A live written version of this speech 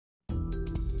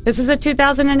This is a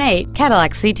 2008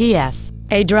 Cadillac CTS,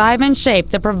 a drive and shape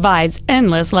that provides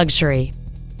endless luxury.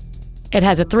 It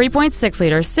has a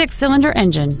 3.6-liter six-cylinder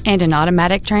engine and an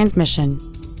automatic transmission.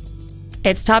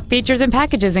 Its top features and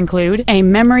packages include a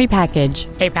memory package,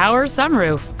 a power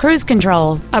sunroof, cruise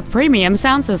control, a premium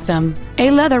sound system,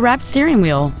 a leather-wrapped steering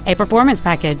wheel, a performance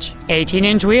package,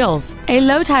 18-inch wheels, a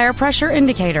low tire pressure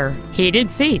indicator,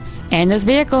 heated seats, and this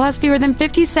vehicle has fewer than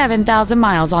 57,000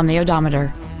 miles on the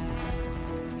odometer.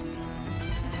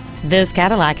 This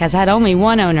Cadillac has had only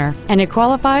one owner, and it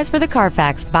qualifies for the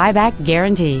Carfax buyback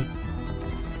guarantee.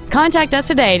 Contact us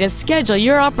today to schedule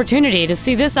your opportunity to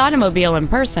see this automobile in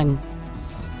person.